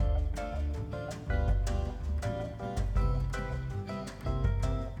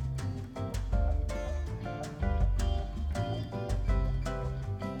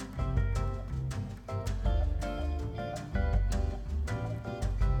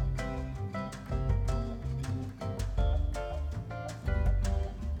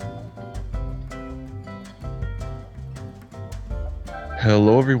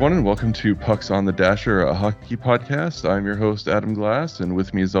Hello, everyone, and welcome to Pucks on the Dasher, a hockey podcast. I'm your host, Adam Glass, and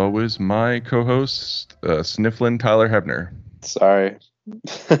with me, as always, my co-host, Snifflin Tyler Hebner. Sorry.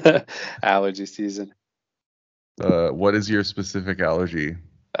 Allergy season. What is your specific allergy?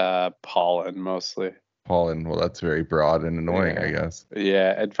 Pollen, mostly. Pollen. Well, that's very broad and annoying, I guess.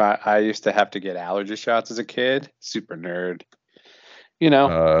 Yeah, I used to have to get allergy shots as a kid. Super nerd. You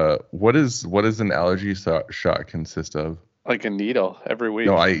know, What is an allergy shot consist of? like a needle every week.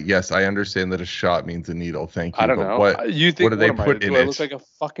 No, I understand that a shot means a needle. Thank you. I don't But know. what You think do they what am I? put in Do I it? look like a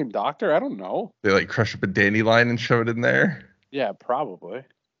fucking doctor? I don't know. They like crush up a dandelion and shove it in there? Yeah, probably.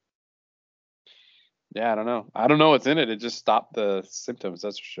 Yeah, I don't know. I don't know what's in it. It just stopped the symptoms,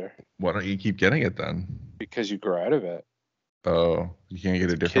 that's for sure. Why don't you keep getting it then? Because you grow out of it. Oh, you can't get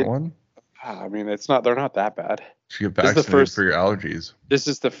a different one? I mean, they're not that bad. You get vaccinated for your allergies. This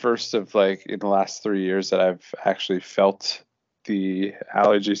is the first of in the last 3 years that I've actually felt the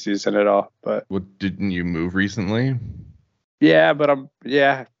allergy season at all. But Didn't you move recently? yeah, but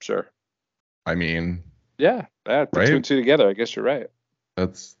sure. I mean, yeah, put right? two and two together. I guess you're right.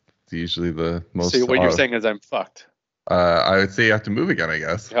 That's usually the most. So what you're saying is I'm fucked. I would say you have to move again, I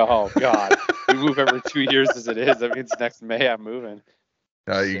guess. Oh God, we move every 2 years as it is. That means next May I'm moving.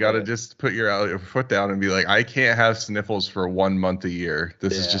 You got to just put your foot down and be like, I can't have sniffles for 1 month a year.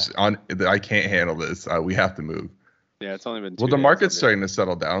 This is just I can't handle this. We have to move. Yeah, it's only been 2 Well, the days, market's starting to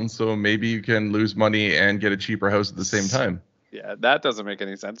settle down, so maybe you can lose money and get a cheaper house at the same time. Yeah, that doesn't make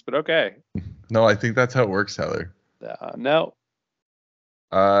any sense, but okay. No, I think that's how it works, Tyler. No.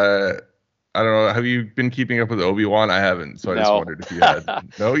 I don't know. Have you been keeping up with Obi-Wan? I haven't, so I just wondered if you had.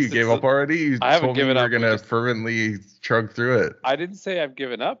 No, you gave up already? I haven't given up. You're going to fervently chug through it. I didn't say I've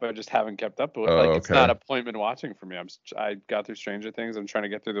given up. I just haven't kept up with it. It's not appointment watching for me. I got through Stranger Things. I'm trying to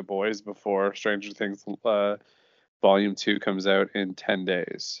get through The Boys before Stranger Things Volume 2 comes out in 10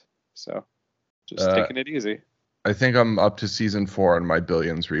 days. So just taking it easy. I think I'm up to season 4 on my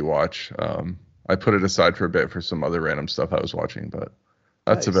Billions rewatch. I put it aside for a bit for some other random stuff I was watching, but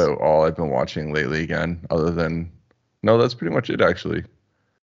that's about all I've been watching lately again, that's pretty much it, actually.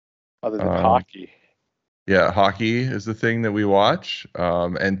 Other than hockey. Yeah, hockey is the thing that we watch.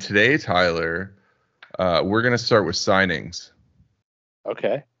 And today, Tyler, we're going to start with signings.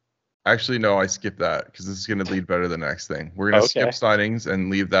 Okay. Actually, no, I skipped that because this is going to lead better to the next thing. We're going to skip signings and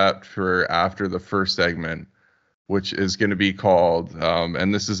leave that for after the first segment, which is going to be called,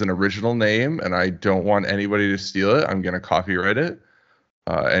 and this is an original name, and I don't want anybody to steal it. I'm going to copyright it.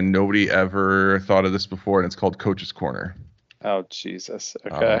 And nobody ever thought of this before, and it's called Coach's Corner. Oh, Jesus.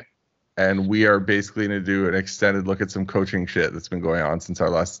 Okay. And we are basically going to do an extended look at some coaching shit that's been going on since our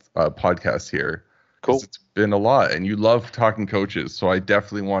last podcast here. Cool. It's been a lot, and you love talking coaches, so I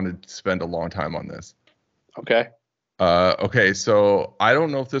definitely wanted to spend a long time on this. Okay. Okay, so I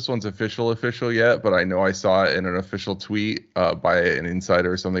don't know if this one's official yet, but I know I saw it in an official tweet by an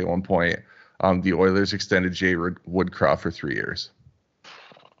insider or something at one point. The Oilers extended Jay Woodcroft for 3 years.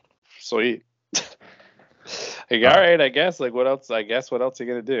 Sweet. All right, I guess. What else? What else are you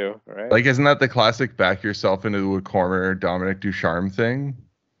gonna do? Right? Isn't that the classic back yourself into a corner Dominic Ducharme thing?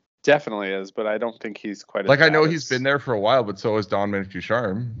 Definitely is, but I don't think he's quite. I know he's been there for a while, but so is Dominic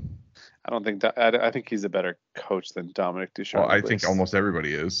Ducharme. I don't think that. I think he's a better coach than Dominic Ducharme. Well, I think almost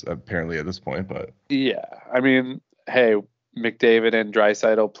everybody is apparently at this point, but yeah, I mean, hey, McDavid and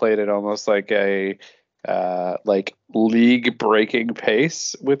Draisaitl played at almost like a league breaking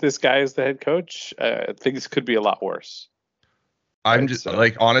pace with this guy as the head coach. Things could be a lot worse. I'm just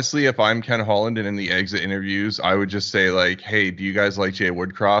honestly, if I'm Ken Holland and in the exit interviews, I would just say hey, do you guys like Jay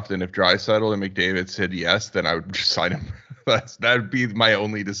Woodcroft? And if Draisaitl and McDavid said yes, then I would just sign him. That'd be my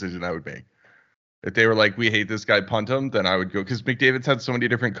only decision I would make. If they were like, we hate this guy, punt him, then I would go, because McDavid's had so many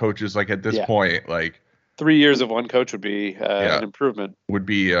different coaches. At this point, 3 years of one coach would be an improvement. Would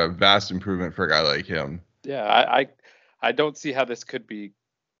be a vast improvement for a guy like him. Yeah, I don't see how this could be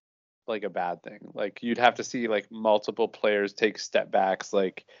a bad thing. You'd have to see multiple players take step backs.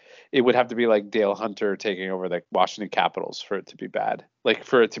 It would have to be Dale Hunter taking over the Washington Capitals for it to be bad.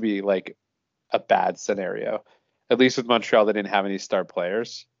 For it to be a bad scenario. At least with Montreal, they didn't have any star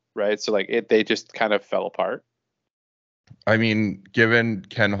players, right? So they just kind of fell apart. I mean, given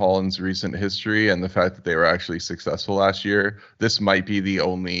Ken Holland's recent history and the fact that they were actually successful last year, this might be the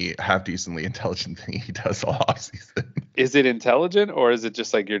only half-decently intelligent thing he does all offseason. Is it intelligent, or is it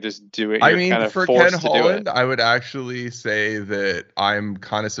just you're just doing? I mean, for Ken Holland, I would actually say that I'm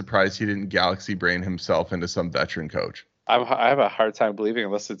kind of surprised he didn't galaxy brain himself into some veteran coach. I have a hard time believing,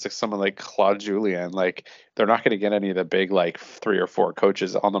 unless it's someone like Claude Julien, they're not going to get any of the big 3 or 4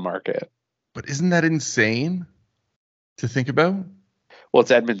 coaches on the market. But isn't that insane to think about? Well,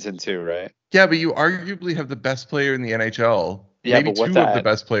 it's Edmonton too, right? Yeah, but you arguably have the best player in the NHL. Yeah, maybe but what's two of the that?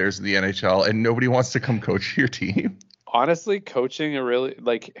 best players in the NHL, and nobody wants to come coach your team. Honestly, coaching a really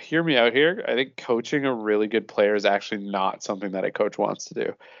hear me out here. I think coaching a really good player is actually not something that a coach wants to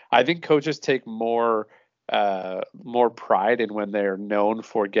do. I think coaches take more pride in when they're known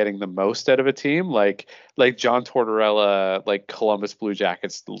for getting the most out of a team, like John Tortorella, like Columbus Blue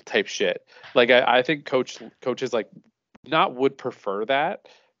Jackets type shit. Like I think coaches like not would prefer that,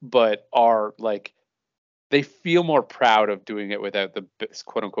 but are like they feel more proud of doing it without the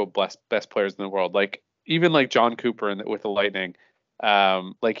quote unquote best players in the world. Like even like John Cooper with the Lightning,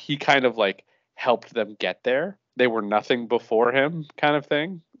 like he kind of like helped them get there. They were nothing before him, kind of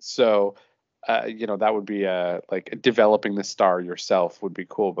thing. So, that would be like developing the star yourself would be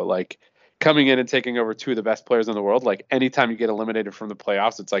cool. But like coming in and taking over two of the best players in the world, like anytime you get eliminated from the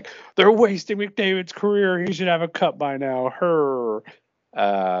playoffs, it's like they're wasting McDavid's career. He should have a cup by now.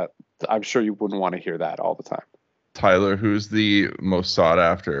 I'm sure you wouldn't want to hear that all the time. Tyler, who's the most sought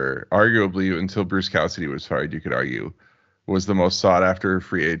after, arguably until Bruce Cassidy was fired, you could argue, was the most sought after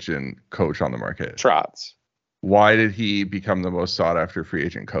free agent coach on the market? Trotz. Why did he become the most sought after free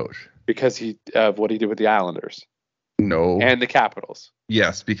agent coach? Because of what he did with the Islanders. No. And the Capitals.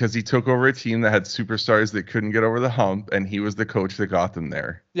 Yes, because he took over a team that had superstars that couldn't get over the hump, and he was the coach that got them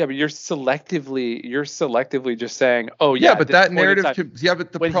there. Yeah, but you're selectively just saying, oh yeah, but that narrative could, yeah,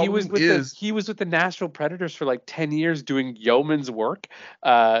 but the when problem he was with the Nashville Predators for like 10 years doing yeoman's work,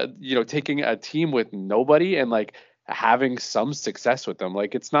 taking a team with nobody and like having some success with them.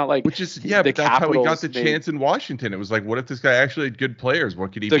 Like it's not like but that's how he got the chance in Washington. It was like, what if this guy actually had good players?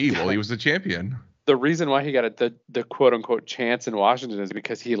 What could he be? Well, he was a champion. The reason why he got the quote unquote chance in Washington is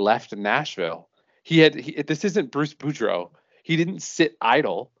because he left Nashville. This isn't Bruce Boudreau. He didn't sit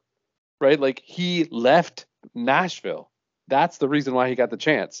idle, right? Like he left Nashville. That's the reason why he got the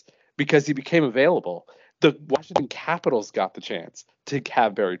chance, because he became available. The Washington Capitals got the chance to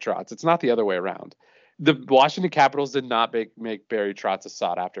have Barry Trotz. It's not the other way around. The Washington Capitals did not make Barry Trotz a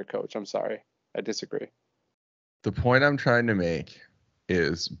sought after coach. I'm sorry. I disagree. The point I'm trying to make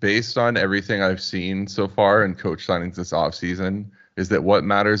is, based on everything I've seen so far in coach signings this offseason, is that what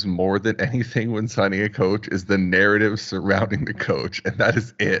matters more than anything when signing a coach is the narrative surrounding the coach. And that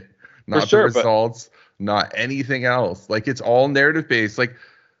is it. Not the results, not anything else. Like, it's all narrative based. Like,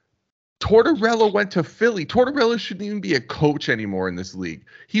 Tortorella went to Philly. Tortorella shouldn't even be a coach anymore in this league.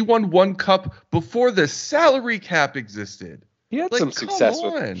 He won one cup before the salary cap existed. He had some success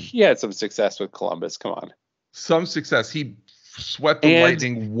with Columbus. Come on. Some success. He swept the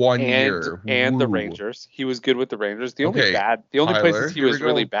Lightning one year. And the Rangers. He was good with the Rangers. The only places he was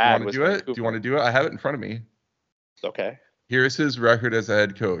really bad was Vancouver. Do you want to do it? I have it in front of me. Okay. Here's his record as a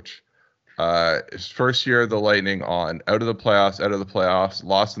head coach. His first year of the Lightning on, out of the playoffs,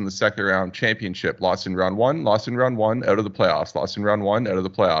 lost in the second round, championship, lost in round one, out of the playoffs, lost in round one, out of the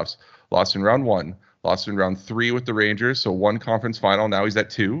playoffs, lost in round one, lost in round three with the Rangers, so one conference final, now he's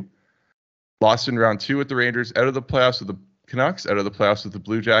at two. Lost in round two with the Rangers, out of the playoffs with the Canucks, out of the playoffs with the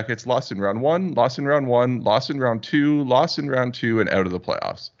Blue Jackets, lost in round one, lost in round two, and out of the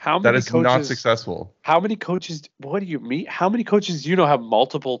playoffs. That is not successful. How many coaches, what do you mean? How many coaches do you know have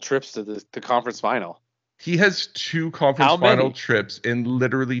multiple trips to the conference final? He has two conference final trips in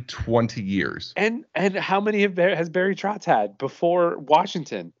literally 20 years. And how many has Barry Trotz had before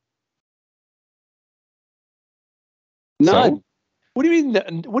Washington? None. So? What do you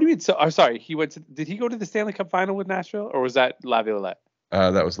mean? So, I'm sorry. Did he go to the Stanley Cup final with Nashville, or was that Laviolette?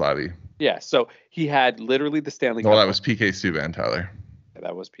 That was Lavi. Yeah. So he had literally the Stanley Cup. No, that was PK Subban, Tyler. Yeah,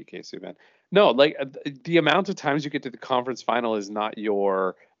 that was PK Subban. No, like the amount of times you get to the conference final is not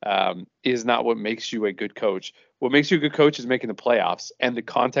what makes you a good coach. What makes you a good coach is making the playoffs and the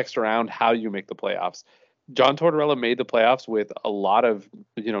context around how you make the playoffs. John Tortorella made the playoffs with a lot of,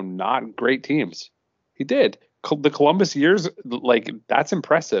 not great teams. He did. The Columbus years, like, that's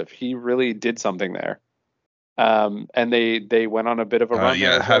impressive. He really did something there. And they went on a bit of a run.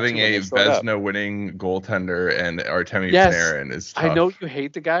 Having a Vezina winning goaltender and Artemi Panarin is tough. I know you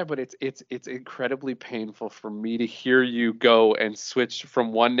hate the guy, but it's incredibly painful for me to hear you go and switch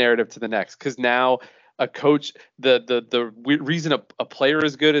from one narrative to the next. Because now a coach, the reason a player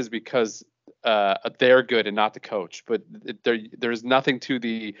is good is because they're good and not the coach. But there's nothing to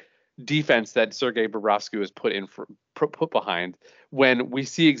the defense that Sergei Bobrovsky was put behind when we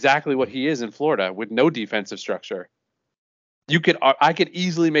see exactly what he is in Florida with no defensive structure. I could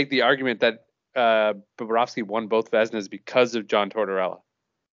easily make the argument that Bobrovsky won both Vezinas because of John Tortorella.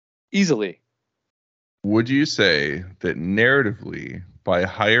 Easily. Would you say that narratively By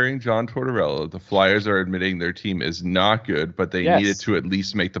hiring John Tortorella, the Flyers are admitting their team is not good, but they needed to at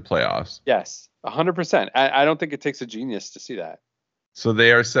least make the playoffs. Yes, 100%. I don't think it takes a genius to see that. So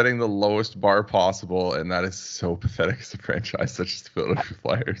they are setting the lowest bar possible, and that is so pathetic as a franchise such as the Philadelphia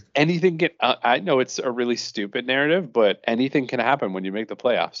Flyers. Anything can. I know it's a really stupid narrative, but anything can happen when you make the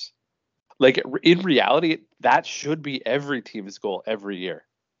playoffs. Like in reality, that should be every team's goal every year,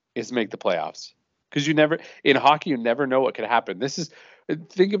 is make the playoffs. Because in hockey, you never know what could happen.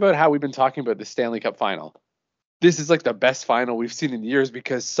 Think about how we've been talking about the Stanley Cup final. This is like the best final we've seen in years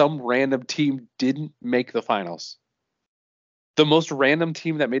because some random team didn't make the finals. The most random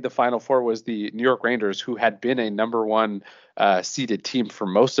team that made the Final Four was the New York Rangers, who had been a number one seeded team for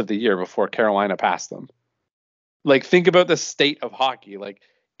most of the year before Carolina passed them. Like, think about the state of hockey. Like,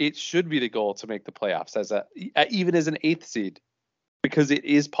 it should be the goal to make the playoffs even as an 8th seed, because it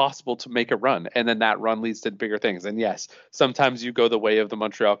is possible to make a run, and then that run leads to bigger things. And yes, sometimes you go the way of the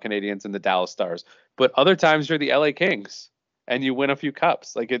Montreal Canadiens and the Dallas Stars, but other times you're the LA Kings and you win a few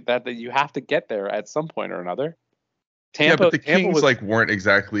cups. Like that you have to get there at some point or another. Tampa, but the Kings weren't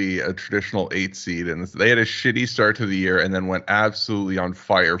exactly a traditional 8th seed, and they had a shitty start to the year and then went absolutely on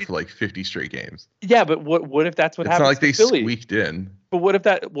fire for like 50 straight games. Yeah, but what if that's what happens? It's not like they squeaked in. But what if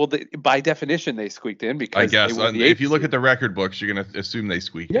that? Well, by definition, they squeaked in because I guess if you look at the record books, you're gonna assume they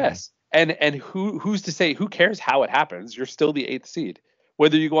squeaked. Yes, in. And who's to say? Who cares how it happens? You're still the 8th seed.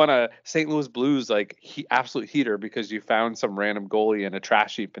 Whether you go on a St. Louis Blues absolute heater because you found some random goalie in a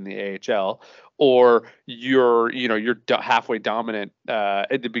trash heap in the AHL, or you're halfway dominant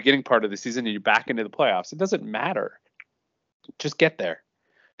at the beginning part of the season and you're back into the playoffs, it doesn't matter. Just get there.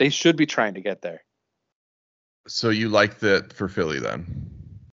 They should be trying to get there. So you like that for Philly then?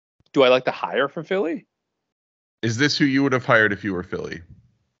 Do I like the hire for Philly? Is this who you would have hired if you were Philly?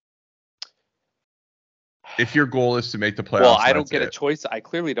 If your goal is to make the playoffs, well, I don't get a choice. I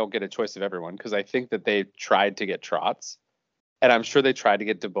clearly don't get a choice of everyone because I think that they tried to get Trotz, and I'm sure they tried to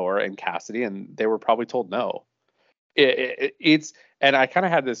get DeBoer and Cassidy, and they were probably told no. It's and I kind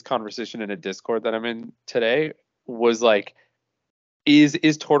of had this conversation in a Discord that I'm in today. Was like, is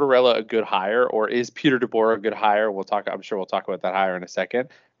Tortorella a good hire, or is Peter DeBoer a good hire? I'm sure we'll talk about that hire in a second,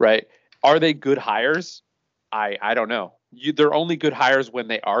 right? Are they good hires? I don't know. They're only good hires when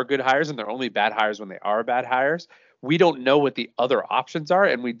they are good hires, and they're only bad hires when they are bad hires. We don't know what the other options are,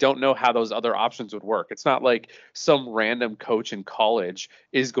 and we don't know how those other options would work. It's not like some random coach in college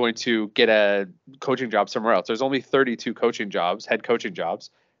is going to get a coaching job somewhere else. There's only 32 head coaching jobs,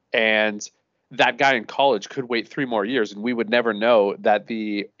 and that guy in college could wait 3 more years, and we would never know that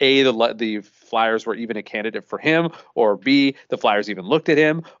the Flyers were even a candidate for him, or B, the Flyers even looked at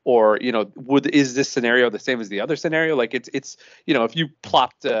him, or is this scenario the same as the other scenario? Like it's if you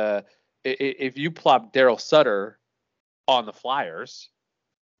plopped Daryl Sutter on the Flyers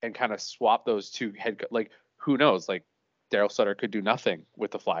and kind of swap those two who knows? Like Daryl Sutter could do nothing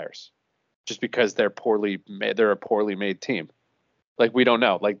with the Flyers just because they're a poorly made team. Like, we don't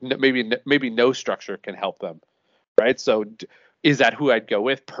know. Like, maybe no structure can help them, right? So, is that who I'd go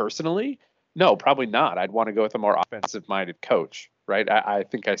with personally? No, probably not. I'd want to go with a more offensive-minded coach, right? I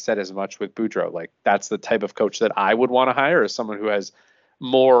think I said as much with Boudreau. Like, that's the type of coach that I would want to hire, is someone who has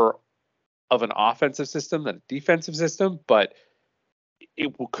more of an offensive system than a defensive system. But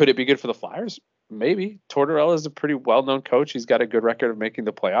could it be good for the Flyers? Maybe. Tortorella is a pretty well-known coach. He's got a good record of making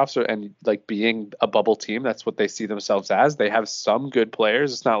the playoffs and being a bubble team. That's what they see themselves as. They have some good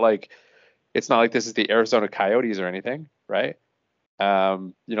players. It's not like this is the Arizona Coyotes or anything, right?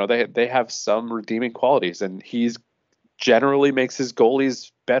 They have some redeeming qualities, and he's generally makes his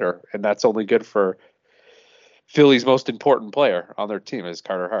goalies better, and that's only good for Philly's most important player on their team is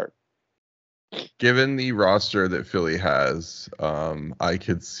Carter Hart. Given the roster that Philly has, I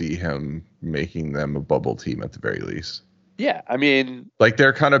could see him making them a bubble team at the very least. Yeah, I mean,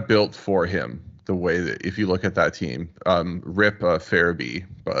 they're kind of built for him. The way that if you look at that team, rip Farabee,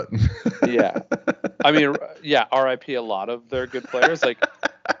 but yeah, I mean, yeah, RIP a lot of their good players.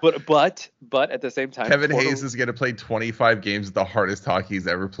 But at the same time, Kevin Hayes is going to play 25 games, the hardest hockey he's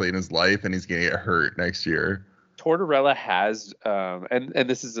ever played in his life, and he's going to get hurt next year. Tortorella has, and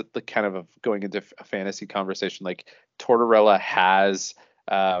this is the kind of going into a fantasy conversation. Like, Tortorella has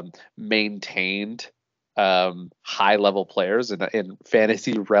maintained high level players and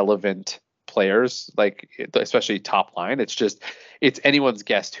fantasy relevant players, especially top line. It's anyone's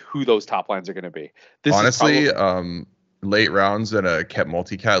guess who those top lines are going to be. Honestly, late rounds in a kept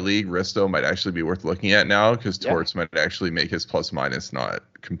multi-cat league, Risto might actually be worth looking at now because Torts might actually make his plus minus not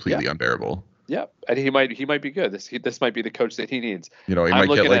completely unbearable. Yeah, and he might be good. This might be the coach that he needs. He might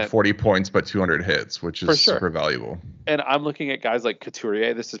get like 40 points, but 200 hits, which is super valuable. And I'm looking at guys like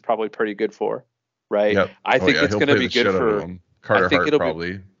Couturier. This is probably pretty good for, right? Yep. I think it's going to be good for Carter Hart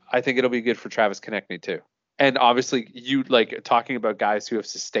probably. I think it'll be good for Travis Konechny too. And obviously, you like talking about guys who have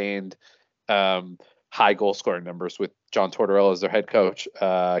sustained high goal scoring numbers with John Tortorella as their head coach.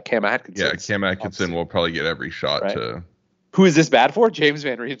 Cam Atkinson. Yeah, Cam Atkinson will probably get every shot to. Who is this bad for? James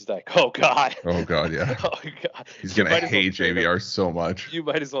Van Riemsdyk. Oh God. Oh God, yeah. Oh God. He's gonna hate JVR so much. You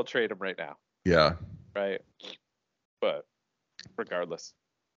might as well trade him right now. Yeah. Right. But regardless.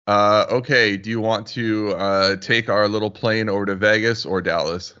 Okay. Do you want to take our little plane over to Vegas or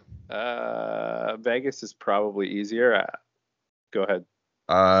Dallas? Vegas is probably easier. Go ahead.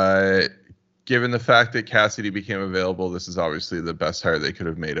 Given the fact that Cassidy became available, this is obviously the best hire they could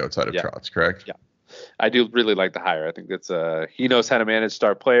have made outside of Trotz, correct? Yeah. I do really like the hire. I think that's he knows how to manage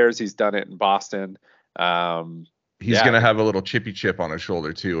star players. He's done it in Boston. He's going to have a little chippy chip on his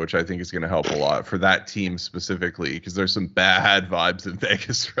shoulder too, which I think is going to help a lot for that team specifically, because there's some bad vibes in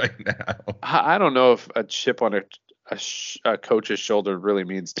Vegas right now. I don't know if a chip on a coach's shoulder really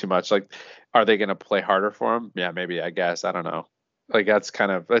means too much. Like, are they going to play harder for him? Yeah, maybe. I guess. I don't know. Like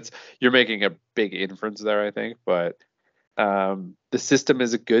you're making a big inference there, I think. But the system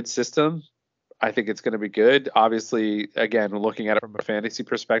is a good system. I think it's going to be good. Obviously, again, looking at it from a fantasy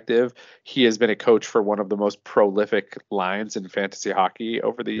perspective, he has been a coach for one of the most prolific lines in fantasy hockey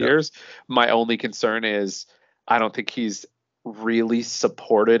over the years. My only concern is I don't think he's really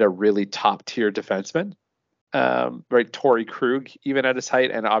supported a really top tier defenseman. Right, Torrey Krug, even at his height,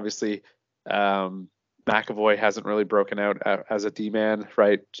 and obviously McAvoy hasn't really broken out as a D-man,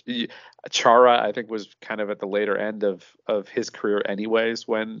 right? Chara, I think, was kind of at the later end of his career anyways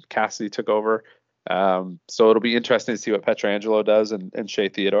when Cassidy took over. So it'll be interesting to see what Pietrangelo does and Shea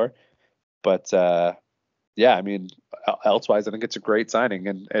Theodore. But, yeah, I mean, elsewise, I think it's a great signing,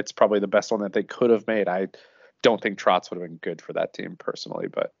 and it's probably the best one that they could have made. I don't think Trotz would have been good for that team personally,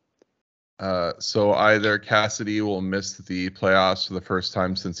 but. So either Cassidy will miss the playoffs for the first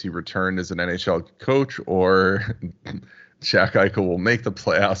time since he returned as an NHL coach, or Jack Eichel will make the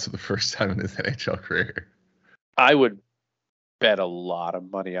playoffs for the first time in his NHL career. I would bet a lot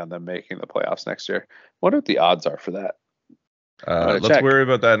of money on them making the playoffs next year. Wonder what the odds are for that. Let's worry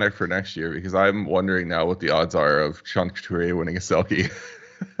about that for next year, because I'm wondering now what the odds are of Sean Couturier winning a Selke.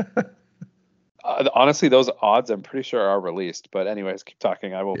 Honestly, those odds I'm pretty sure are released. But anyways, keep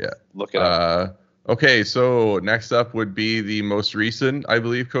talking. I will look it up. Okay, so next up would be the most recent, I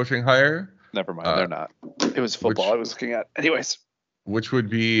believe, coaching hire. Never mind, they're not. It was football I was looking at. Anyways. Which would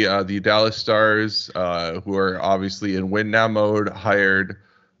be the Dallas Stars, who are obviously in win now mode, hired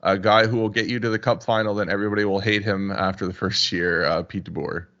a guy who will get you to the Cup final, then everybody will hate him after the first year, Pete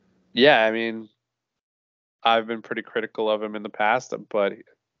DeBoer. Yeah, I mean, I've been pretty critical of him in the past, but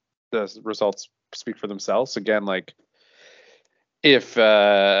the results speak for themselves. Again, like if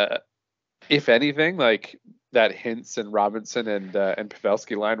anything, like that Hintz and Robinson and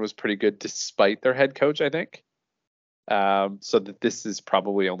Pavelski line was pretty good despite their head coach, I think. So that this is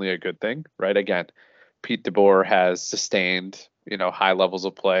probably only a good thing, right? Again, Pete DeBoer has sustained, high levels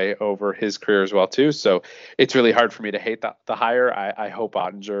of play over his career as well too. So it's really hard for me to hate the hire. I hope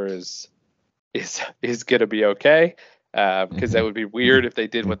Ottinger is going to be okay. Because that would be weird if they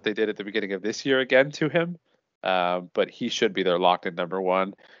did what they did at the beginning of this year again to him. But he should be their locked in number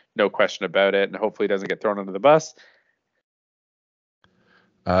one. No question about it. And hopefully he doesn't get thrown under the bus.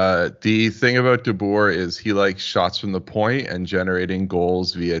 The thing about DeBoer is he likes shots from the point and generating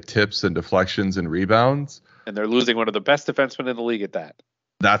goals via tips and deflections and rebounds. And they're losing one of the best defensemen in the league at that.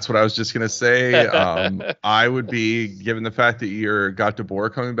 That's what I was just going to say. I would be, given the fact that you're got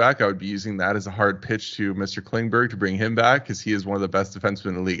DeBoer coming back, I would be using that as a hard pitch to Mr. Klingberg to bring him back, because he is one of the best defensemen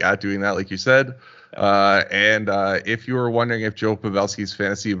in the league at doing that, like you said. And if you were wondering if Joe Pavelski's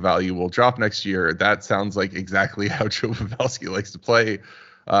fantasy value will drop next year, that sounds like exactly how Joe Pavelski likes to play.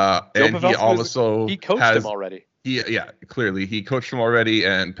 And he coached him already. Clearly he coached him already,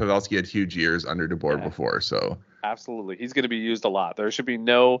 and Pavelski had huge years under DeBoer before, so. Absolutely. He's going to be used a lot. There should be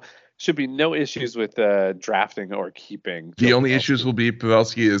no issues with drafting or keeping. The only issues will be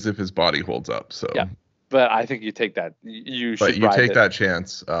Pavelski is if his body holds up. So yeah, but I think you take that. You take that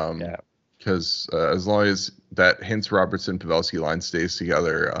chance. Because as long as that Hintz, Robertson, Pavelski line stays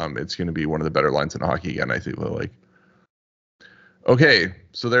together, it's going to be one of the better lines in hockey again, I think. Like, okay,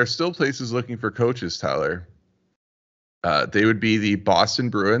 so there are still places looking for coaches, Tyler. They would be the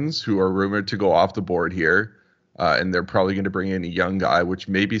Boston Bruins, who are rumored to go off the board here. And they're probably going to bring in a young guy, which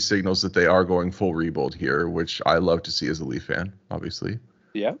maybe signals that they are going full rebuild here, which I love to see as a Leaf fan, obviously.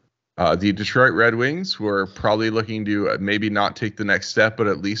 Yeah. The Detroit Red Wings, who are probably looking to maybe not take the next step, but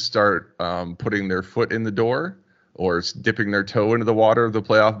at least start putting their foot in the door or dipping their toe into the water of the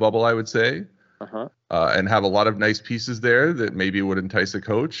playoff bubble, I would say. Uh-huh. And have a lot of nice pieces there that maybe would entice a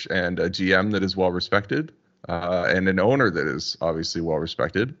coach and a GM that is well respected, and an owner that is obviously well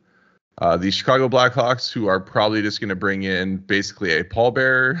respected. The Chicago Blackhawks, who are probably just going to bring in basically a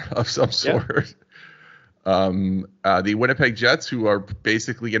pallbearer of some sort. The Winnipeg Jets, who are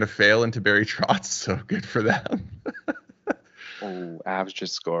basically going to fail into Barry Trotz, so good for them. Oh, Avs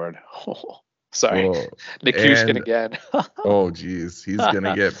just scored. Oh, sorry. Nick Houston again. Oh, geez. He's going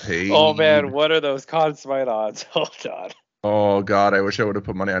to get paid. Oh, man. What are those Conn Smythe odds? Oh, God. Oh, God. I wish I would have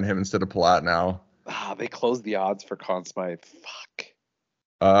put money on him instead of Palat now. They closed the odds for Conn Smythe. Fuck.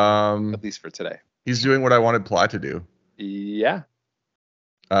 At least for today. He's doing what I wanted Palat to do. Yeah.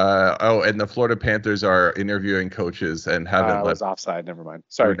 And the Florida Panthers are interviewing coaches and haven't let offside. Never mind.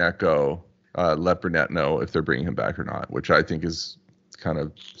 Sorry. Burnett go. Let Burnett know if they're bringing him back or not, which I think is kind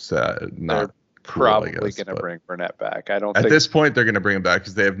of sad. Not they're probably going to bring Burnett back. I don't. At this point, they're going to bring him back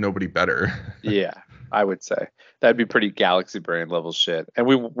because they have nobody better. Yeah, I would say that'd be pretty galaxy brain level shit, and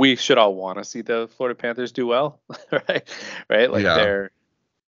we should all want to see the Florida Panthers do well, right? Right? Like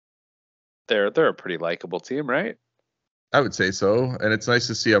they're a pretty likable team, right? I would say so, and it's nice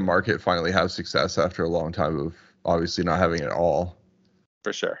to see a market finally have success after a long time of obviously not having it all.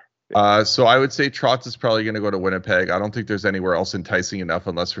 For sure. Yeah. So I would say Trotz is probably going to go to Winnipeg. I don't think there's anywhere else enticing enough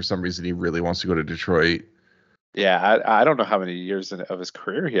unless for some reason he really wants to go to Detroit. Yeah, I don't know how many years of his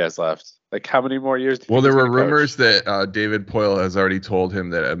career he has left. Like, how many more years? Well, there were rumors that David Poile has already told him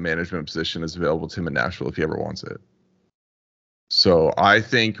that a management position is available to him in Nashville if he ever wants it. So I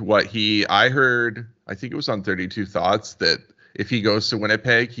think I heard, I think it was on 32 Thoughts, that if he goes to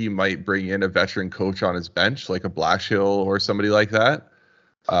Winnipeg, he might bring in a veteran coach on his bench, like a Blashill or somebody like that.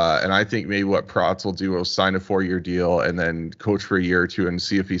 And I think maybe what Protz will do is sign a 4-year deal and then coach for a year or two and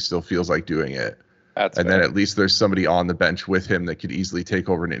see if he still feels like doing it. Then at least there's somebody on the bench with him that could easily take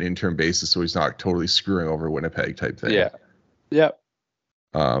over on an interim basis, so he's not totally screwing over Winnipeg type thing. Yeah. Yep.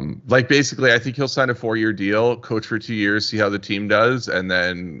 Like basically, I think he'll sign a 4-year deal, coach for 2 years, see how the team does, and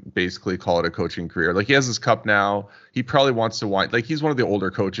then basically call it a coaching career. Like he has his cup now. He probably wants to wind. Like he's one of the older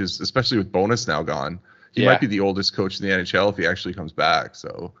coaches, especially with Bonus now gone. He might be the oldest coach in the NHL if he actually comes back.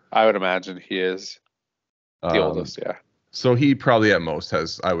 So I would imagine he is the oldest. Yeah. So he probably at most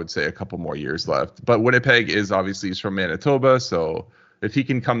has, I would say, a couple more years left. But Winnipeg is obviously he's from Manitoba, so if he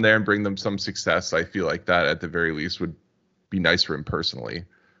can come there and bring them some success, I feel like that at the very least would be nice for him personally.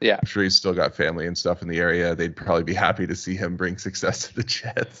 Yeah. I'm sure he's still got family and stuff in the area. They'd probably be happy to see him bring success to the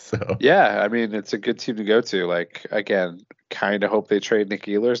Jets. So yeah, I mean, it's a good team to go to. Like, again, kind of hope they trade Nick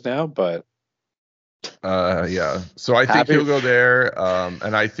Ehlers now, but yeah. So I think he'll go there.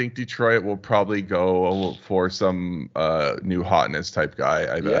 And I think Detroit will probably go for some new hotness type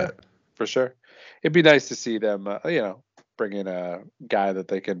guy, I bet. Yeah, for sure. It'd be nice to see them, bring in a guy that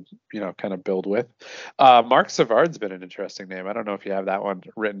they can, kind of build with. Mark Savard's been an interesting name. I don't know if you have that one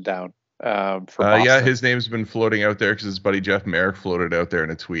written down. Yeah, his name's been floating out there because his buddy Jeff Merrick floated out there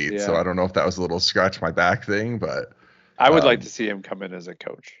in a tweet. Yeah. So I don't know if that was a little scratch my back thing, but I would like to see him come in as a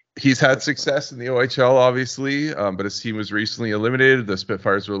coach. He's had success in the OHL, obviously, but his team was recently eliminated. The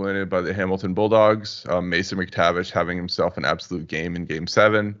Spitfires were eliminated by the Hamilton Bulldogs. Mason McTavish having himself an absolute game in Game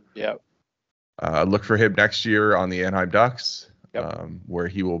 7. Yep. Look for him next year on the Anaheim Ducks, where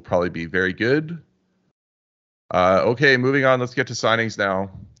he will probably be very good. Okay, moving on. Let's get to signings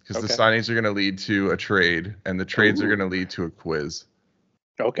now, because the signings are going to lead to a trade, and the trades are going to lead to a quiz.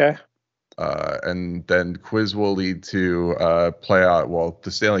 Okay. And then quiz will lead to playout. Well,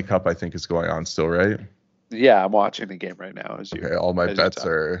 the Stanley Cup, I think, is going on still, right? Yeah, I'm watching the game right now. Okay, all my bets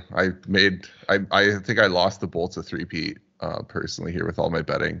are. I think I lost the Bolts a 3-peat personally here with all my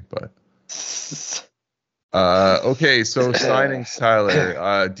betting, but. Okay, so signings,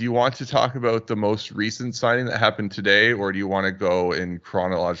 Tyler. Do you want to talk about the most recent signing that happened today, or do you want to go in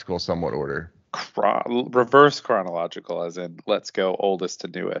chronological somewhat order? Reverse chronological, as in let's go oldest to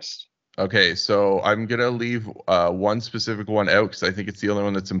newest. Okay, so I'm going to leave one specific one out because I think it's the only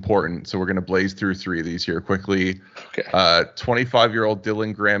one that's important. So we're going to blaze through 3 of these here quickly. Okay. 25-year-old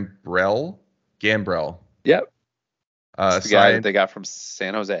Dylan Gambrell. Yep. The guy that they got from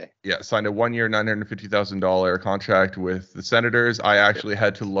San Jose. Yeah, signed a 1-year, $950,000 contract with the Senators. I actually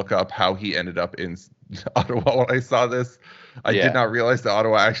had to look up how he ended up in Ottawa when I saw this. I did not realize that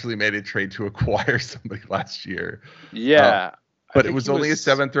Ottawa actually made a trade to acquire somebody last year. Yeah. But it was only a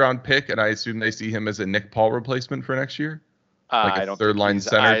 7th-round pick, and I assume they see him as a Nick Paul replacement for next year? Like a third-line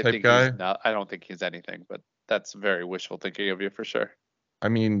center type guy? I don't think he's anything, but that's very wishful thinking of you for sure. I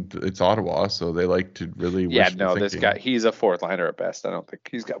mean, it's Ottawa, so they like to really. Yeah, no, this guy, he's a fourth liner at best. I don't think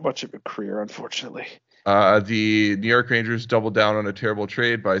he's got much of a career, unfortunately. The New York Rangers doubled down on a terrible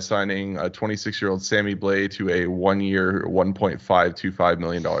trade by signing a 26-year-old Sammy Blais to a 1-year, $1.525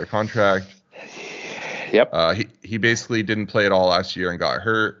 million contract. Yep. He basically didn't play at all last year and got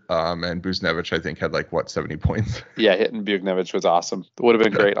hurt. And Buchnevich, I think, had 70 points. Yeah, hitting Buchnevich was awesome. Would have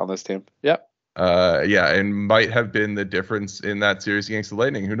been great on this team. Yep. Yeah, and might have been the difference in that series against the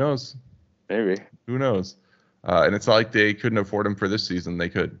Lightning. Who knows? Maybe. Who knows? And it's not like they couldn't afford him for this season. They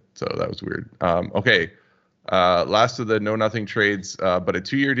could. So that was weird. Okay. Last of the no-nothing trades, but a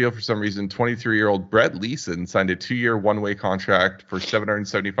 2-year deal for some reason. 23-year-old Brett Leeson signed a 2-year one-way contract for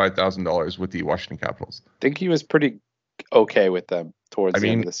 $775,000 with the Washington Capitals. I think he was pretty okay with them towards the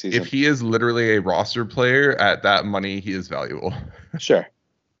end of the season. If he is literally a roster player at that money, he is valuable. Sure.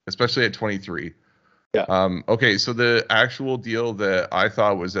 Especially at 23. Yeah. Okay, so the actual deal that I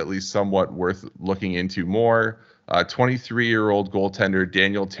thought was at least somewhat worth looking into more, 23-year-old goaltender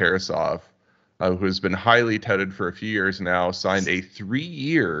Daniel Tarasov, who has been highly touted for a few years now, signed a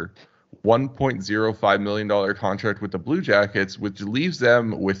 3-year, $1.05 million contract with the Blue Jackets, which leaves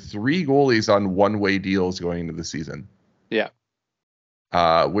them with 3 goalies on one-way deals going into the season. Yeah.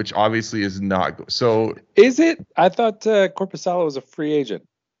 Which obviously is not good. So is it? I thought Korpisalo was a free agent.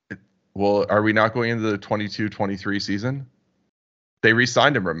 Well, are we not going into the 22-23 season? They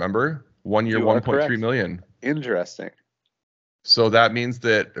re-signed him, remember? 1 year, $1.3 million. Interesting. So that means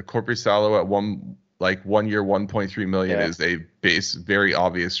that Korpisalo at 1 year, $1.3 million is a very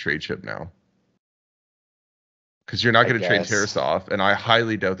obvious trade chip now. Because you're not going to trade Tarasov, and I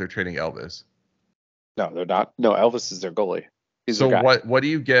highly doubt they're trading Elvis. No, they're not. No, Elvis is their goalie. So what do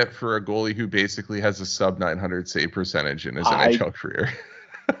you get for a goalie who basically has a sub 900 save percentage in his NHL career?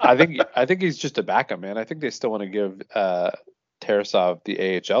 I think he's just a backup, man. I think they still want to give Tarasov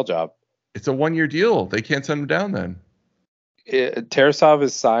the AHL job. It's a 1-year deal. They can't send him down then. Tarasov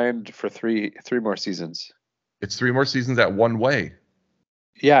is signed for three more seasons. It's 3 more seasons at one way.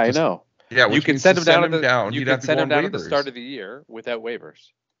 Yeah, I know. Yeah, you can send him down. You can send him down at the start of the year without waivers.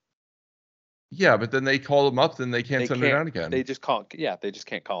 Yeah, but then they call him up, then they can't send him down again. They just can't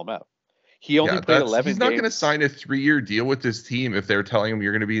call him out. He only played 11 games. He's not going to sign a 3-year deal with this team if they're telling him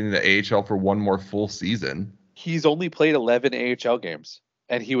you're going to be in the AHL for 1 more full season. He's only played 11 AHL games,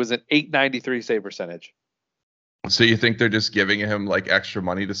 and he was an .893 save percentage. So you think they're just giving him extra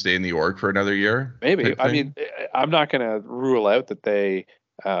money to stay in the org for another year? Maybe. I mean, I'm not going to rule out that they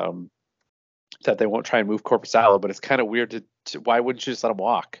won't try and move Korpisalo, but it's kind of weird to why wouldn't you just let him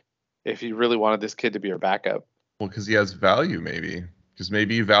walk if you really wanted this kid to be your backup? Well, because he has value, maybe. Because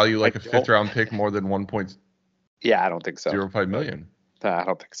maybe you value a 5th round pick more than 1.05 Yeah, I don't think so. million. I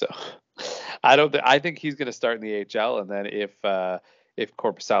don't think so. I think he's going to start in the AHL, and then if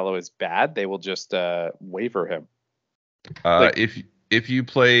Korpisalo is bad, they will just waiver him. If you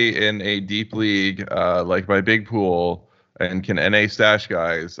play in a deep league like my big pool and can NA stash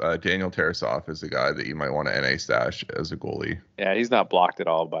guys, Daniel Tarasov is the guy that you might want to NA stash as a goalie. Yeah, he's not blocked at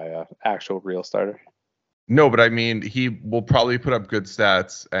all by an actual real starter. No, but I mean, he will probably put up good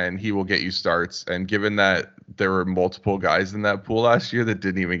stats and he will get you starts. And given that there were multiple guys in that pool last year that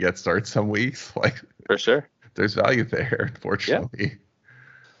didn't even get starts some weeks, for sure, there's value there, unfortunately.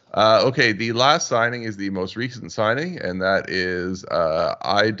 Yeah. Okay, the last signing is the most recent signing, and that is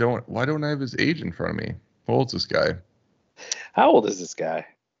why don't I have his age in front of me? How old's this guy? How old is this guy?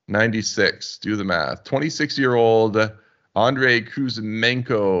 96. Do the math. 26-year-old Andrei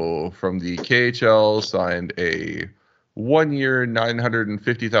Kuzmenko from the KHL signed a 1-year,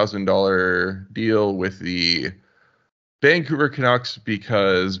 $950,000 deal with the Vancouver Canucks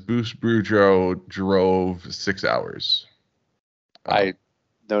because Bruce Boudreau drove 6 hours. I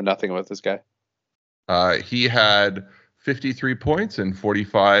know nothing about this guy. He had 53 points in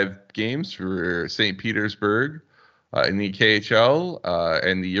 45 games for St. Petersburg in the KHL.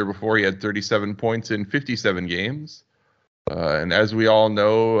 And the year before, he had 37 points in 57 games. And as we all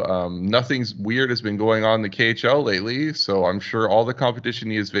know, nothing's weird has been going on in the KHL lately, so I'm sure all the competition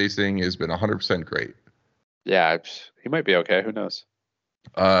he is facing has been 100% great. Yeah, he might be okay. Who knows?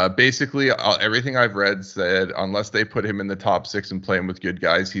 Basically, everything I've read said unless they put him in the top 6 and play him with good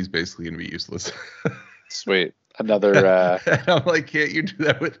guys, he's basically going to be useless. Sweet. Another. I'm like, can't you do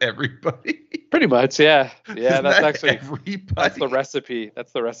that with everybody? Pretty much, yeah. Yeah, that's actually everybody? That's the recipe.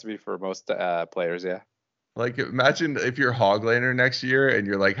 That's the recipe for most players, yeah. Imagine if you're Hoglander next year and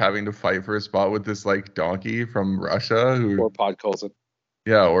you're having to fight for a spot with this donkey from Russia or Podkolzin.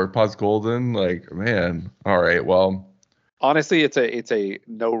 Yeah, or Podkolzin. Man. All right. Well, Honestly, it's a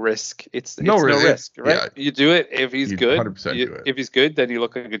no risk. It's no risk, right? Yeah, you do it if he's good. 100% do it. If he's good, then you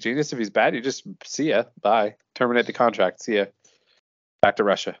look like a genius. If he's bad, you just see ya. Bye. Terminate the contract. See ya. Back to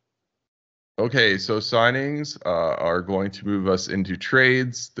Russia. Okay, so signings are going to move us into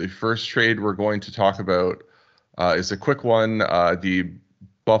trades. The first trade we're going to talk about is a quick one. The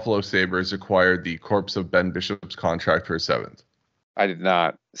Buffalo Sabres acquired the corpse of Ben Bishop's contract for a 7th. I did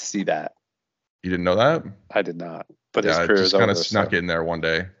not see that. You didn't know that? I did not. But yeah, his career just kind of snuck in there one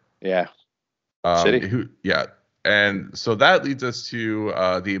day. Yeah. Yeah. And so that leads us to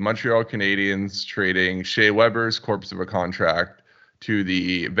the Montreal Canadiens trading Shea Weber's corpse of a contract to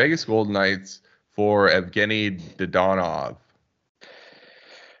the Vegas Golden Knights for Evgeny Dadonov.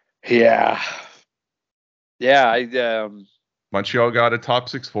 Yeah. Yeah, Montreal got a top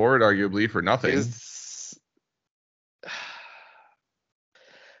 6 forward, arguably, for nothing.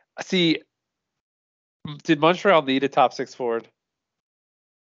 See, did Montreal need a top 6 forward?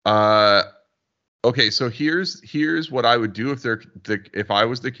 Okay, so here's what I would do if I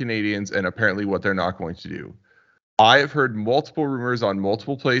was the Canadiens, and apparently what they're not going to do. I have heard multiple rumors on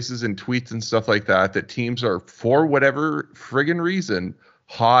multiple places and tweets and stuff like that teams are, for whatever friggin' reason,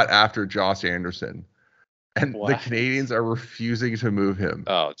 hot after Josh Anderson. And the Canadiens are refusing to move him.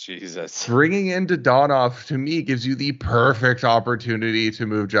 Oh, Jesus. Bringing in Dadonov, to me, gives you the perfect opportunity to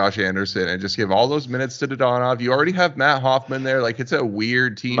move Josh Anderson and just give all those minutes to Dadonov. You already have Matt Hoffman there. Like, it's a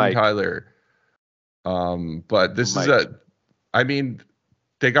weird team, Mike. Tyler. But this Mike.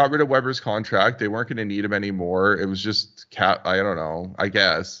 They got rid of Weber's contract. They weren't going to need him anymore. It was just I don't know, I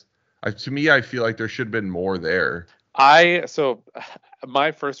guess. To me, I feel like there should have been more there. So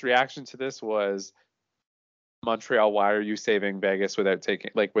my first reaction to this was, Montreal, why are you saving Vegas without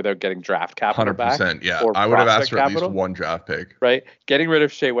getting draft capital 100%, back? 100%, yeah. I would have asked for at least one draft pick. Right? Getting rid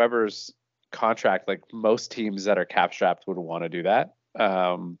of Shea Weber's contract, like most teams that are cap strapped would want to do that.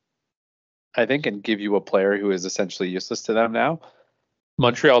 I think, and give you a player who is essentially useless to them now.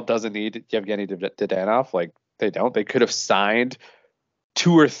 Montreal doesn't need Yevgeny Dadonov. Like, they don't. They could have signed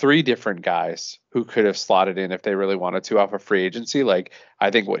 2 or 3 different guys who could have slotted in if they really wanted to off of free agency. Like, I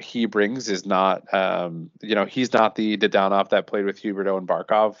think what he brings is not, he's not the Dadonov that played with Huberdeau and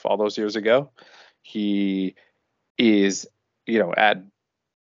Barkov all those years ago. He is, at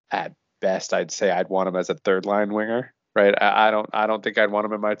best, I'd say I'd want him as a 3rd line winger, right? I don't think I'd want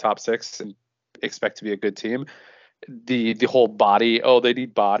him in my top 6 and expect to be a good team. The whole body, they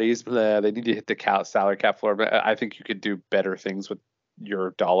need bodies, they need to hit the salary cap floor. But I think you could do better things with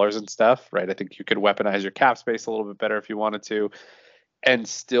your dollars and stuff, right? I think you could weaponize your cap space a little bit better if you wanted to, and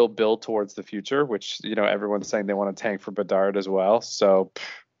still build towards the future, which, everyone's saying they want to tank for Bedard as well. So,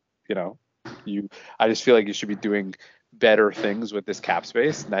 I just feel like you should be doing better things with this cap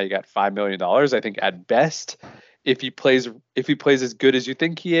space. Now you got $5 million. I think at best, if he plays as good as you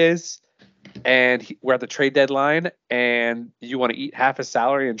think he is, and we're at the trade deadline and you want to eat half his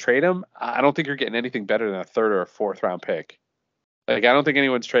salary and trade him, I don't think you're getting anything better than a 3rd or a 4th round pick. Like, I don't think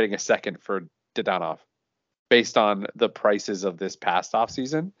anyone's trading a 2nd for Dadonov based on the prices of this past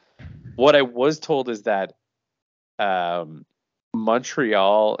offseason. What I was told is that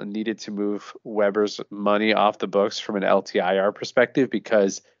Montreal needed to move Weber's money off the books from an LTIR perspective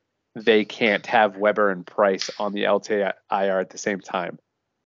because they can't have Weber and Price on the LTIR at the same time,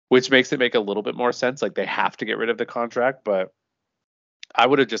 which makes it make a little bit more sense. Like, they have to get rid of the contract, but I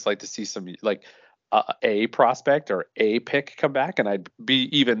would have just liked to see some, like, a prospect or a pick come back, and I'd be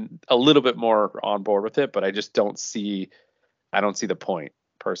even a little bit more on board with it. But I just don't see the point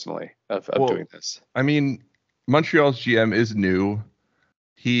personally of doing this. I mean, Montreal's GM is new.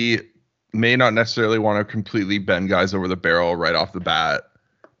 He may not necessarily want to completely bend guys over the barrel right off the bat,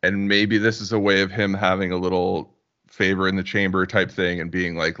 and maybe this is a way of him having a little favor in the chamber type thing and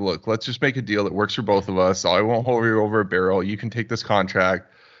being like, look, let's just make a deal that works for both of us. I won't hold you over a barrel. You can take this contract.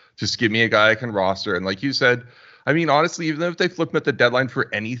 Just give me a guy I can roster. And like you said, I mean, honestly, even if they flip him at the deadline for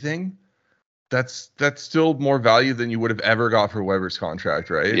anything, that's still more value than you would have ever got for Weber's contract,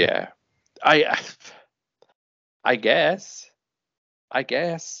 right? Yeah. I guess.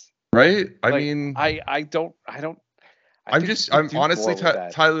 Right? I'm honestly,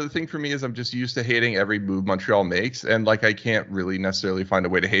 Tyler, the thing for me is I'm just used to hating every move Montreal makes. And like, I can't really necessarily find a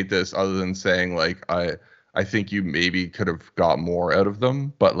way to hate this other than saying like, I think you maybe could have got more out of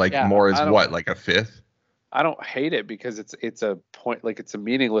them, but like more is what, like a 5th? I don't hate it because it's a point, like it's a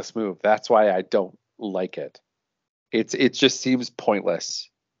meaningless move. That's why I don't like it. It just seems pointless,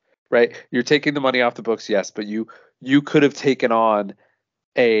 right? You're taking the money off the books, yes, but you could have taken on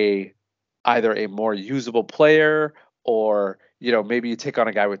either a more usable player or maybe you take on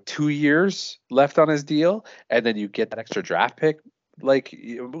a guy with 2 years left on his deal, and then you get that extra draft pick. Like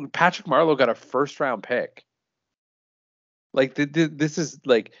Patrick Marleau got a first-round pick. Like this is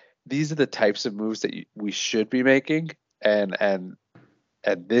like these are the types of moves that we should be making, and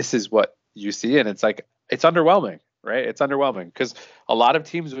this is what you see, and it's like it's underwhelming, right? It's underwhelming because a lot of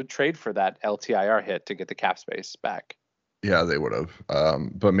teams would trade for that LTIR hit to get the cap space back. Yeah, they would have.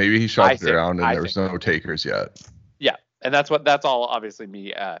 But maybe he shopped it around and there was no takers yet. Yeah, and that's all obviously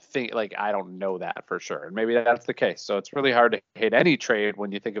me think. Like I don't know that for sure, and maybe that's the case. So it's really hard to hate any trade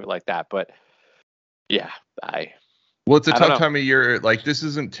when you think of it like that. But yeah, well, it's a tough time of year. Like this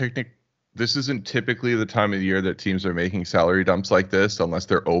isn't typically the time of the year that teams are making salary dumps like this, unless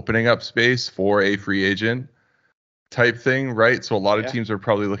they're opening up space for a free agent type thing, right? So a lot of teams are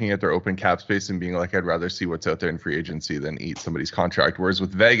probably looking at their open cap space and being like, I'd rather see what's out there in free agency than eat somebody's contract. Whereas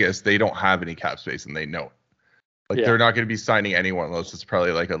with Vegas, they don't have any cap space and they know it. Like they're not going to be signing anyone unless it's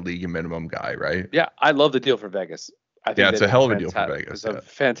probably like a league minimum guy, right? Yeah, I love the deal for Vegas. I think it's a hell of a deal for Vegas. It's a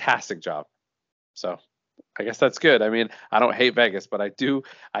fantastic job. So I guess that's good. I mean, I don't hate Vegas, but I do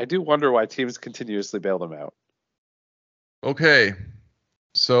wonder why teams continuously bail them out. Okay.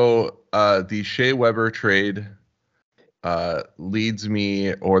 So the Shea Weber trade led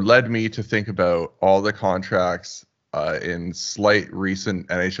me to think about all the contracts in slight recent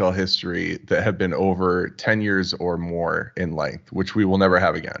NHL history that have been over 10 years or more in length, which we will never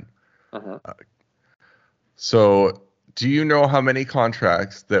have again. So do you know how many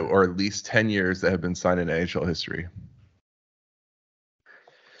contracts that are at least 10 years that have been signed in NHL history?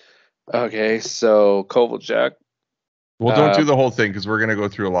 Okay, so Kovalchuk. Well, don't do the whole thing because we're going to go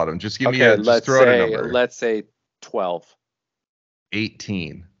through a lot of them. Just give me just throw out a number. Let's say 12.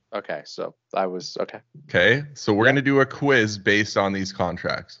 18. Okay, so I was okay. Okay, so we're going to do a quiz based on these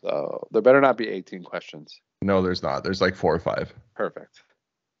contracts. So there better not be 18 questions. No, there's not. There's like 4 or 5. Perfect.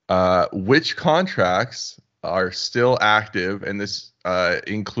 Which contracts are still active? And this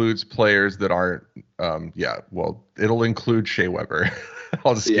includes players that aren't. It'll include Shea Weber.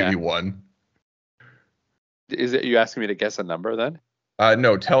 I'll just give you one. Is it you asking me to guess a number then?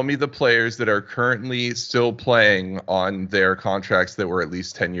 No, tell me the players that are currently still playing on their contracts that were at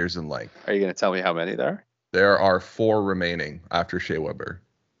least 10 years in length. Are you going to tell me how many there are? There are 4 remaining after Shea Weber.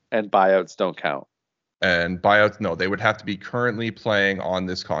 And buyouts don't count? And buyouts, no, they would have to be currently playing on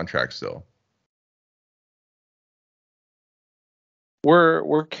this contract still.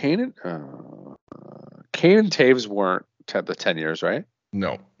 Were Kane and Taves weren't the 10 years, right?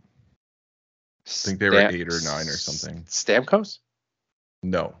 No. I think they were 8 or 9 or something. Stamkos?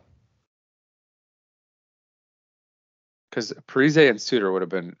 No. Because Parise and Suter would have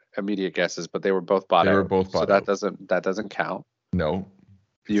been immediate guesses, but they were both bought out. They were both bought out. So that doesn't count. No.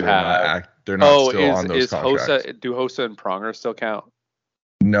 They're not still on those contracts. Do Hossa and Pronger still count?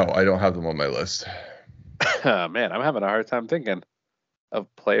 No, I don't have them on my list. Man, I'm having a hard time thinking of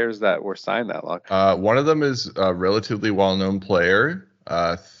players that were signed that long. One of them is a relatively well-known player.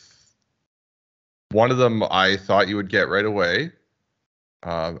 One of them I thought you would get right away.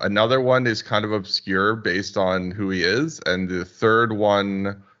 Another one is kind of obscure based on who he is. And the third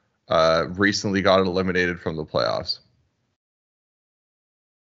one recently got eliminated from the playoffs.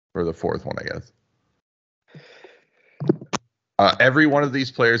 Or the fourth one, I guess. Every one of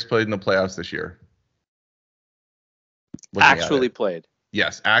these players played in the playoffs this year. Actually played.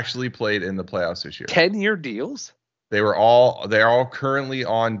 Yes, actually played in the playoffs this year. 10-year deals? They're all currently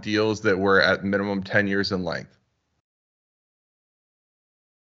on deals that were at minimum 10 years in length.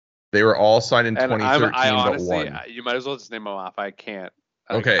 They were all signed in 2013, honestly, but one. You might as well just name them off. I can't.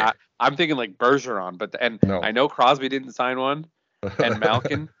 Okay. I'm thinking like Bergeron, no. I know Crosby didn't sign one, and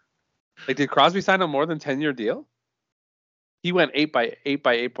Malkin. Like, did Crosby sign a more than 10-year deal? He went 8 by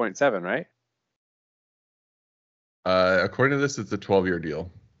 8.7, right? According to this, it's a 12-year deal.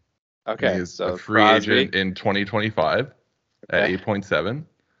 Okay, he's a free agent in 2025 at 8.7.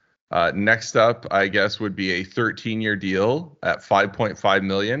 Next up, I guess, would be a 13-year deal at $5.5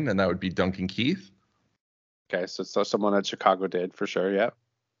 million, and that would be Duncan Keith. Okay, so someone at Chicago did for sure, yeah.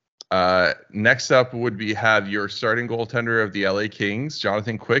 Next up would be your starting goaltender of the LA Kings,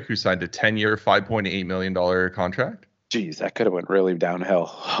 Jonathan Quick, who signed a 10-year, $5.8 million contract. Jeez, that could have went really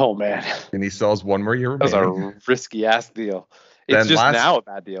downhill. Oh, man. And he still has 1 more year remaining. That was a risky-ass deal. It's now a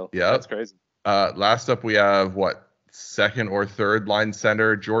bad deal. Yeah. That's crazy. Last up, we have, second or third line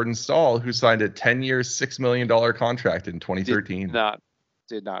center Jordan Staal, who signed a 10-year, $6 million contract in 2013.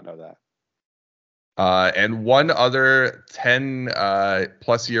 Did not know that. And one other 10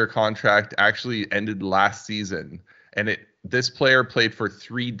 plus year contract actually ended last season, and this player played for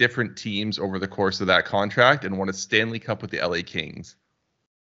 3 different teams over the course of that contract and won a Stanley Cup with the LA Kings.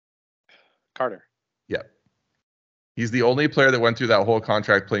 Carter. Yep. He's the only player that went through that whole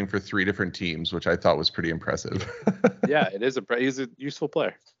contract playing for 3 different teams, which I thought was pretty impressive. Yeah, it is. He's a useful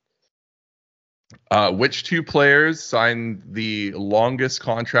player. Which 2 players signed the longest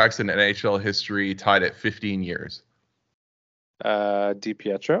contracts in NHL history, tied at 15 years?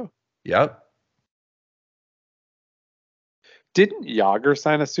 DiPietro. Yep. Didn't Yager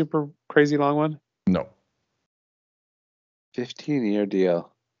sign a super crazy long one? No. 15-year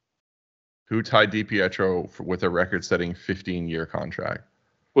deal. Who tied DiPietro with a record-setting 15-year contract?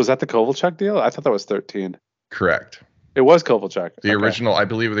 Was that the Kovalchuk deal? I thought that was 13. Correct. It was Kovalchuk. The original, I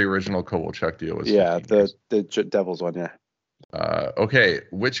believe the original Kovalchuk deal was the Devils one, yeah. Okay,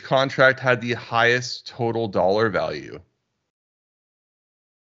 which contract had the highest total dollar value?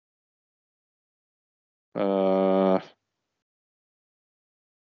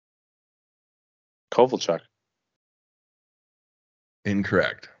 Kovalchuk.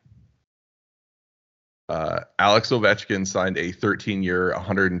 Incorrect. Alex Ovechkin signed a 13-year,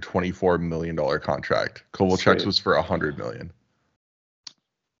 $124 million contract. Kovalchuk's was for $100 million.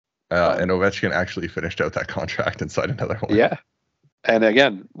 And Ovechkin actually finished out that contract and signed another one. Yeah. And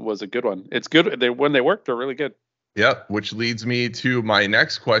again, was a good one. It's good. When they work, they're really good. Yep. Which leads me to my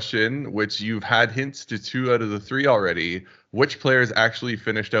next question, which you've had hints to 2 out of the 3 already. Which players actually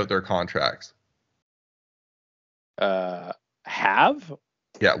finished out their contracts? Have?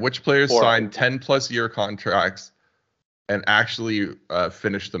 Yeah. Which players signed 10+ year contracts and actually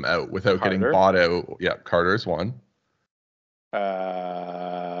finished them out without getting bought out? Yeah. Carter's one.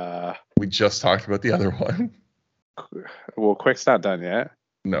 We just talked about the other one. Well, Quick's not done yet.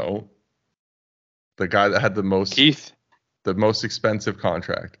 No. The guy that had the most expensive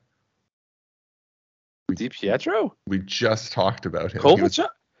contract. DiPietro? We just talked about him. Kovalchuk?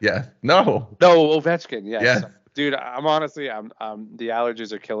 Yeah. No, Ovechkin. Yes. Yes. Dude, I'm honestly, the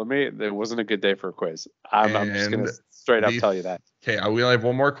allergies are killing me. It wasn't a good day for a quiz. I'm just gonna straight up tell you that. Okay, we only have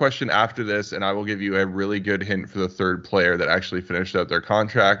one more question after this, and I will give you a really good hint for the 3rd player that actually finished out their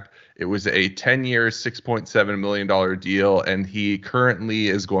contract. It was a 10-year, $6.7 million deal, and he currently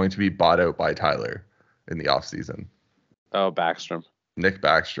is going to be bought out by Tyler in the offseason. Oh, Backstrom. Nick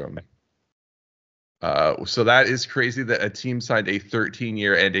Backstrom. So that is crazy that a team signed a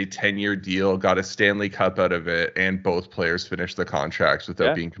 13-year and a 10-year deal, got a Stanley Cup out of it, and both players finished the contracts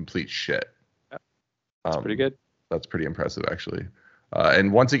without being complete shit. Yeah. That's pretty good. That's pretty impressive, actually.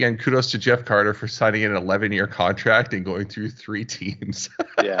 And once again, kudos to Jeff Carter for signing an 11-year contract and going through 3 teams.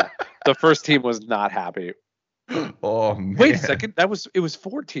 Yeah. The first team was not happy. Oh, man. Wait a second. It was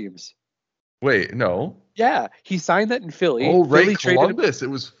 4 teams. Wait, no. Yeah, he signed that in Philly. Oh, right, Philly Columbus. It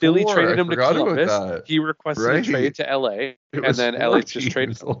was 4. Philly traded him to Columbus. That. He requested a trade to LA, and then LA just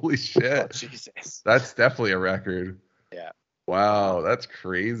traded him. Holy shit. Oh, Jesus. That's definitely a record. Yeah. Wow, that's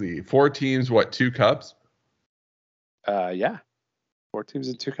crazy. 4 teams, what, 2 cups? Yeah. 4 teams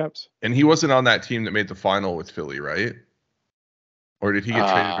and 2 cups. And he wasn't on that team that made the final with Philly, right? Or did he get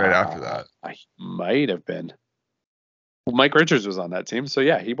traded right after that? I might have been. Well, Mike Richards was on that team, so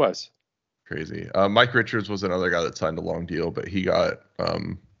yeah, he was. Crazy. Mike Richards was another guy that signed a long deal, but he got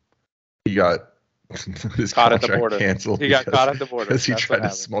his caught at the border. Canceled. He got caught at the border because he tried to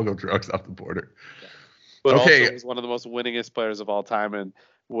smuggle drugs off the border. Yeah. But also was one of the most winningest players of all time and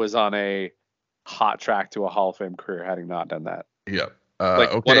was on a hot track to a Hall of Fame career had he not done that. Yep.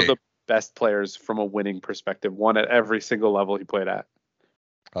 One of the best players from a winning perspective, won at every single level he played at.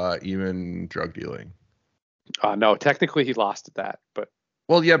 Even drug dealing. No, technically he lost at that, but.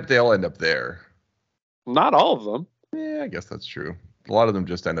 Well, yeah, but they all end up there. Not all of them. Yeah, I guess that's true. A lot of them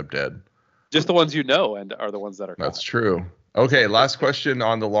just end up dead. Just the ones you know and are the ones that are caught. That's true. Okay, last question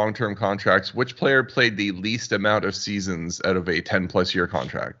on the long-term contracts. Which player played the least amount of seasons out of a 10+ year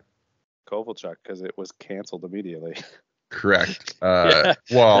contract? Kovalchuk, because it was canceled immediately. Correct. Yeah.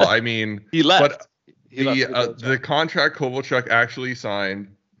 Well, I mean, he left. But the contract Kovalchuk actually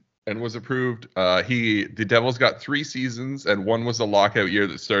signed and was approved. The Devils got 3 seasons, and one was a lockout year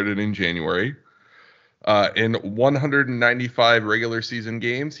that started in January. In 195 regular season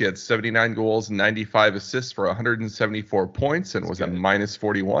games, he had 79 goals, 95 assists for 174 points, and was a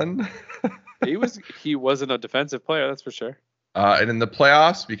 -41. He wasn't a defensive player, that's for sure. And in the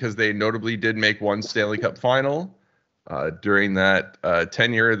playoffs, because they notably did make one Stanley Cup final during that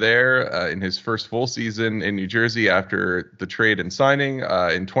tenure there, in his first full season in New Jersey after the trade and signing,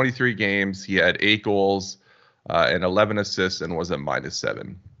 in 23 games, he had 8 goals and 11 assists and was a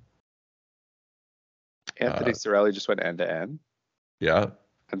 -7. Anthony Cirelli just went end to end. Yeah.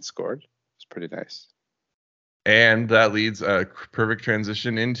 And scored. It's pretty nice. And that leads a perfect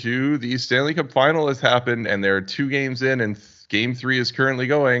transition into the Stanley Cup Final has happened, and there are 2 games in, and Game 3 is currently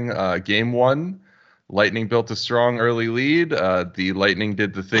going. Game 1, Lightning built a strong early lead. The Lightning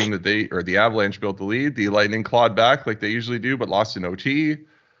did the thing that the Avalanche built the lead. The Lightning clawed back like they usually do, but lost in OT.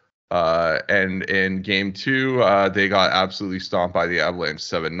 And in Game 2, they got absolutely stomped by the Avalanche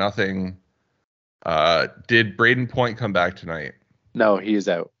 7-0. Did Braden Point come back tonight? No, he is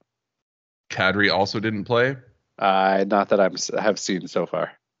out. Kadri also didn't play? Not that I have seen so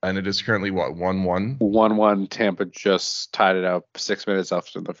far. And it is currently what, 1-1? 1-1. Tampa just tied it up 6 minutes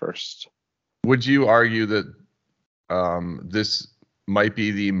after the first. Would you argue that this might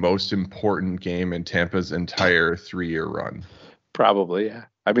be the most important game in Tampa's entire 3-year run? Probably, yeah.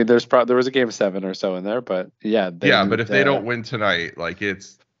 I mean, there was a Game 7 or so in there, but yeah. But if they don't win tonight, like it'd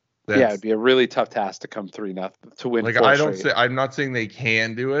be a really tough task to come 3-0 to win. Like I'm not saying they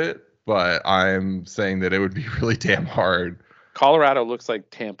can do it, but I'm saying that it would be really damn hard. Colorado looks like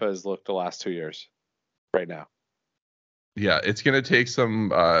Tampa has looked the last 2 years right now. Yeah, it's going to take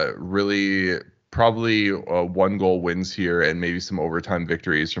some really probably 1-goal wins here and maybe some overtime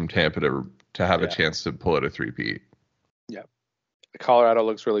victories from Tampa to have a chance to pull out a 3-peat. Yeah. Colorado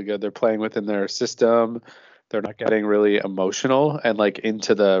looks really good. They're playing within their system. They're not getting really emotional and like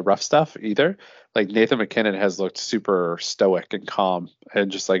into the rough stuff either. Like Nathan MacKinnon has looked super stoic and calm and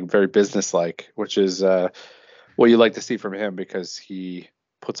just like very businesslike, which is what you like to see from him because he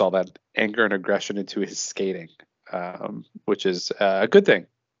puts all that anger and aggression into his skating, which is a good thing.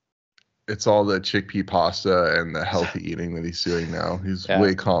 It's all the chickpea pasta and the healthy eating that he's doing now. He's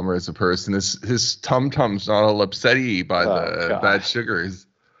way calmer as a person. His tum-tum's not all upsetty by the bad sugars.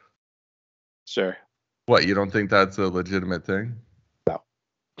 Sure. What, you don't think that's a legitimate thing? No.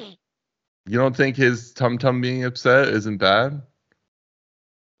 You don't think his tum-tum being upset isn't bad?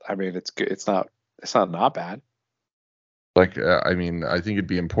 I mean, it's good. It's not bad. Like, I mean, I think it'd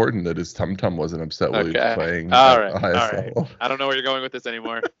be important that his tum-tum wasn't upset while he was playing. All right. I don't know where you're going with this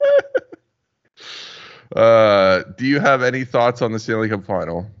anymore. Do you have any thoughts on the Stanley Cup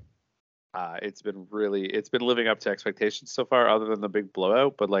Final? It's been living up to expectations so far, other than the big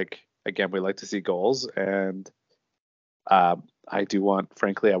blowout. But like, again, we like to see goals, and I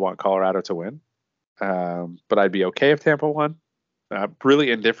want Colorado to win. But I'd be okay if Tampa won.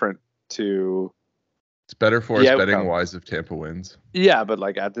 Really indifferent to. It's better for us betting wise if Tampa wins. Yeah, but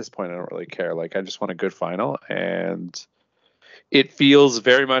like at this point, I don't really care. Like, I just want a good final, and it feels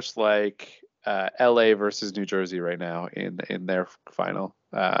very much like LA versus New Jersey right now in their final,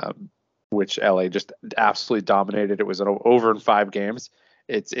 which LA just absolutely dominated. It was over in 5 games.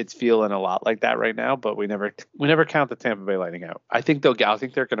 It's feeling a lot like that right now, but we never count the Tampa Bay Lightning out. I think they're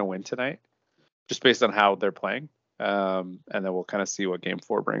going to win tonight, just based on how they're playing, and then we'll kind of see what Game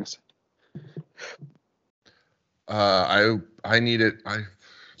 4 brings. I need it.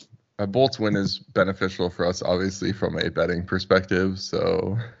 A Bolts win is beneficial for us, obviously, from a betting perspective.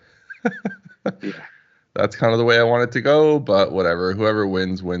 So that's kind of the way I want it to go. But whatever, whoever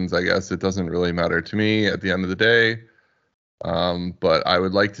wins, I guess. It doesn't really matter to me at the end of the day. But I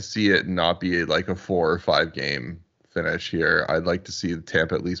would like to see it not be like a 4 or 5 game finish here. I'd like to see the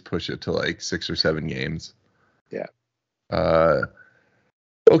Tampa at least push it to like 6 or 7 games. Yeah.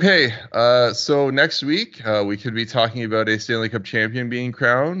 Okay, so next week we could be talking about a Stanley Cup champion being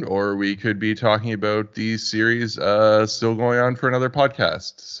crowned, or we could be talking about the series still going on for another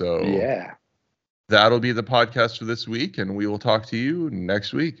podcast. So yeah, that'll be the podcast for this week, and we will talk to you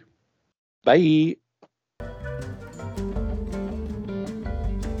next week. Bye.